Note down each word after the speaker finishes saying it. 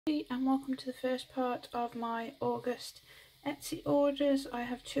And welcome to the first part of my August Etsy orders. I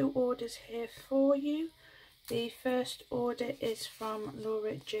have two orders here for you. The first order is from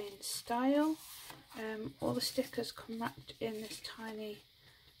Laura Jane Style. All the stickers come wrapped in this tiny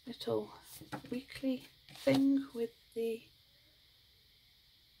little weekly thing with her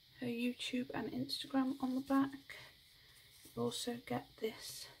YouTube and Instagram on the back. You also get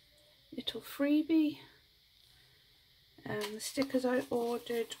this little freebie. The stickers I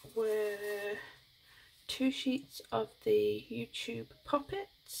ordered were 2 sheets of the YouTube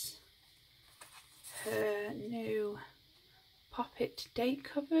poppets, her new poppet date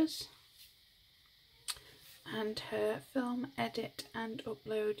covers, and her film edit and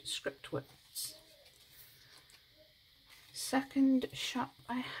upload script words. Second shop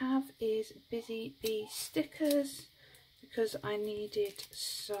I have is Busy Bee stickers because I needed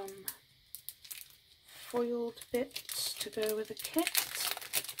some foiled bits to go with the kit.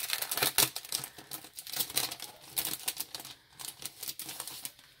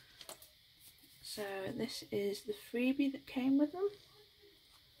 So this is the freebie that came with them.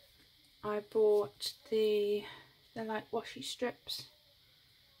 I bought they're like washi strips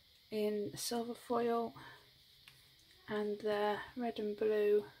in silver foil, and the red and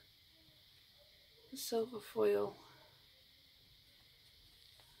blue silver foil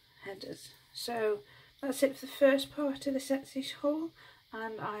headers. So that's it for the first part of this Etsy haul,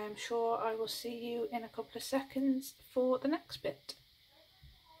 and I am sure I will see you in a couple of seconds for the next bit.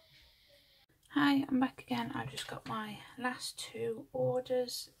 Hi, I'm back again. I've just got my last 2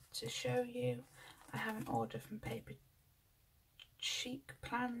 orders to show you. I have an order from Paper Chic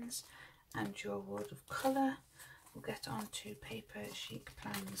Plans and Your World of Colour. We'll get on to Paper Chic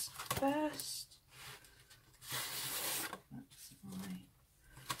Plans first. That's my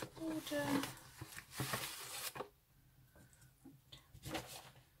order.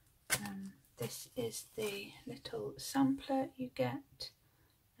 This is the little sampler you get.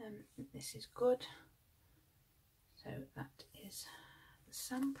 This is good. So that is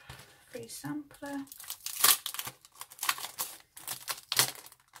the free sampler.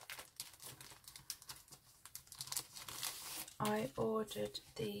 I ordered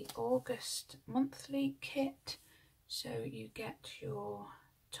the August monthly kit, so you get your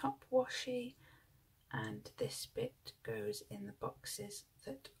top washi, and this bit goes in the boxes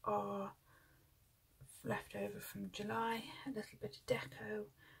that are left over from July, a little bit of deco,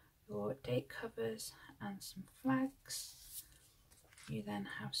 your date covers and some flags. You then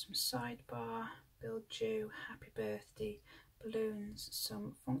have some sidebar, Bill Jew, happy birthday, balloons,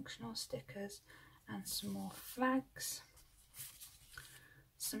 some functional stickers and some more flags.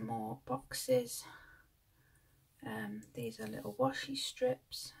 Some more boxes. These are little washi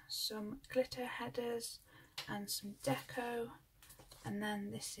strips, some glitter headers and some deco, and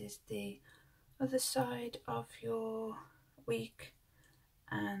then this is the other side of your week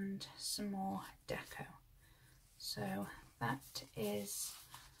and some more deco. So that is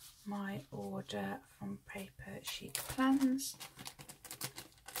my order from Paper Chic Plans.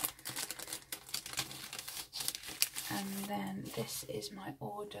 And then this is my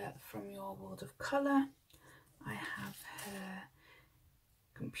order from Your World of Colour. I have her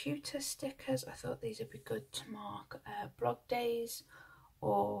computer stickers. I thought these would be good to mark blog days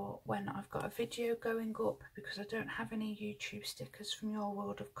or when I've got a video going up, because I don't have any YouTube stickers from Your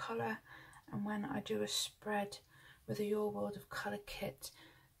World of Colour, and when I do a spread with a Your World of Colour kit,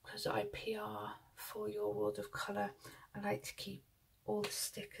 because I PR for Your World of Colour, I like to keep all the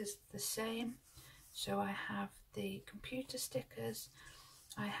stickers the same. So I have the computer stickers,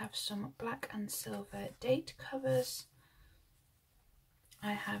 I have some black and silver date covers,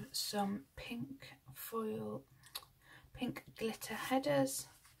 I have some pink glitter headers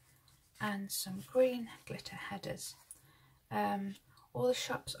and some green glitter headers. All the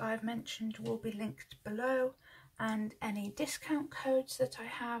shops I've mentioned will be linked below, and any discount codes that I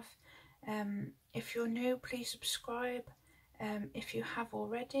have. If you're new, please subscribe. If you have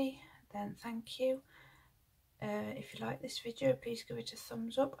already, then thank you. If you like this video, please give it a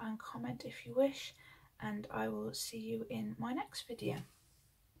thumbs up and comment if you wish, and I will see you in my next video.